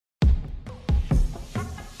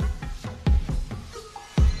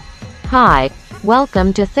Hi,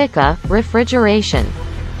 welcome to Thiqa, Refrigeration.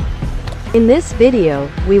 In this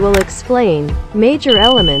video, we will explain major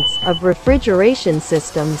elements of refrigeration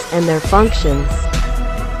systems and their functions.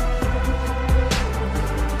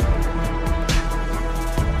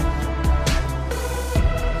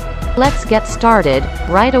 Let's get started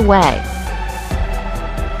right away.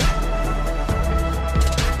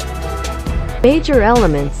 Major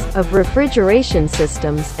elements of refrigeration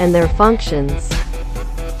systems and their functions.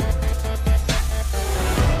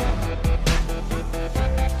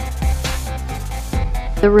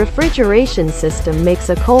 The refrigeration system makes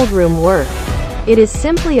a cold room work. It is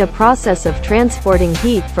simply a process of transporting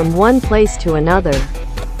heat from one place to another.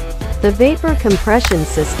 The vapor compression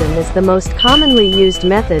system is the most commonly used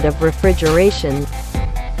method of refrigeration.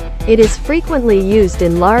 It is frequently used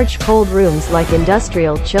in large cold rooms like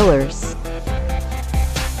industrial chillers.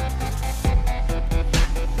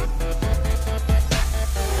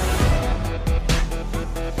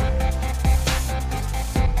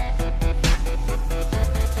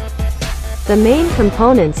 The main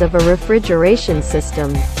components of a refrigeration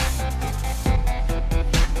system.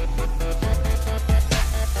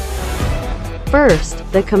 First,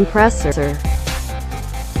 the compressor.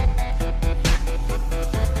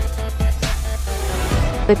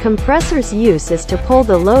 The compressor's use is to pull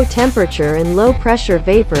the low temperature and low pressure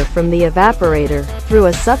vapor from the evaporator through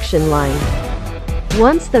a suction line.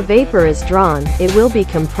 Once the vapor is drawn, it will be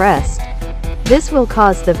compressed. This will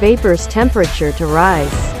cause the vapor's temperature to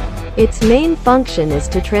rise. Its main function is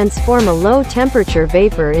to transform a low-temperature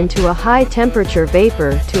vapor into a high-temperature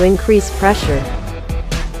vapor to increase pressure.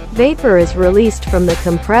 Vapor is released from the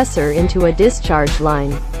compressor into a discharge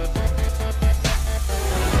line.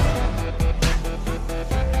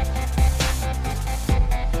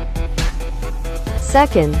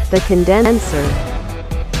 Second, the condenser.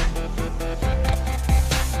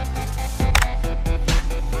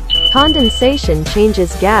 Condensation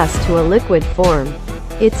changes gas to a liquid form.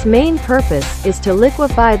 Its main purpose is to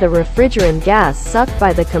liquefy the refrigerant gas sucked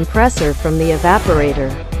by the compressor from the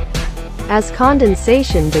evaporator. As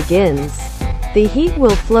condensation begins, the heat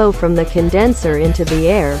will flow from the condenser into the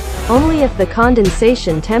air, only if the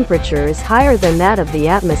condensation temperature is higher than that of the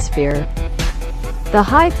atmosphere. The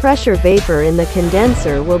high-pressure vapor in the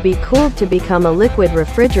condenser will be cooled to become a liquid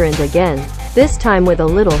refrigerant again, this time with a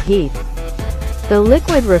little heat. The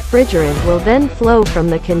liquid refrigerant will then flow from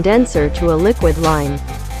the condenser to a liquid line.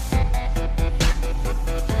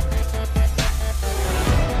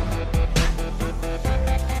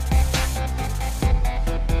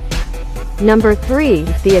 Number 3,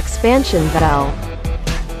 the expansion valve.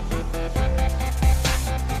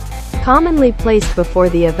 Commonly placed before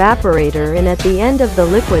the evaporator and at the end of the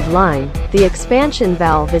liquid line, the expansion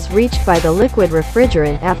valve is reached by the liquid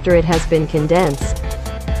refrigerant after it has been condensed,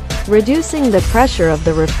 reducing the pressure of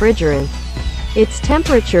the refrigerant. Its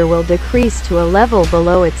temperature will decrease to a level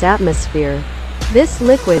below its atmosphere. This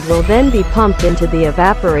liquid will then be pumped into the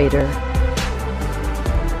evaporator.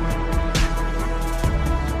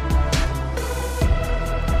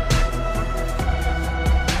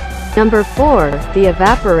 Number 4, the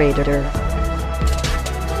evaporator.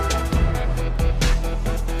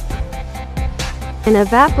 An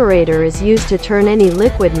evaporator is used to turn any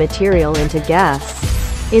liquid material into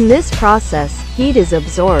gas. In this process, heat is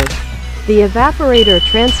absorbed. The evaporator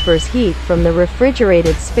transfers heat from the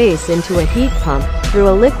refrigerated space into a heat pump through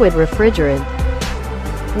a liquid refrigerant,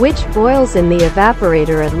 which boils in the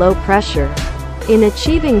evaporator at low pressure. In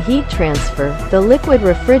achieving heat transfer, the liquid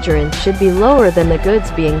refrigerant should be lower than the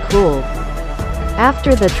goods being cooled.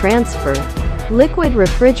 After the transfer, liquid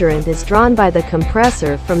refrigerant is drawn by the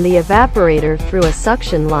compressor from the evaporator through a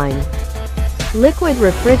suction line. Liquid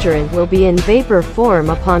refrigerant will be in vapor form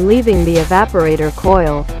upon leaving the evaporator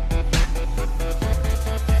coil.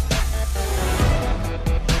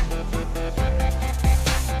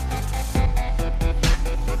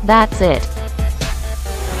 That's it.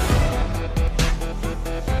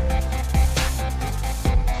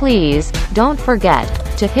 Please, don't forget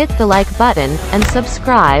to hit the like button and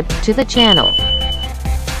subscribe to the channel.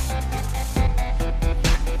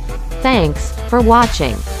 Thanks for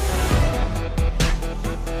watching.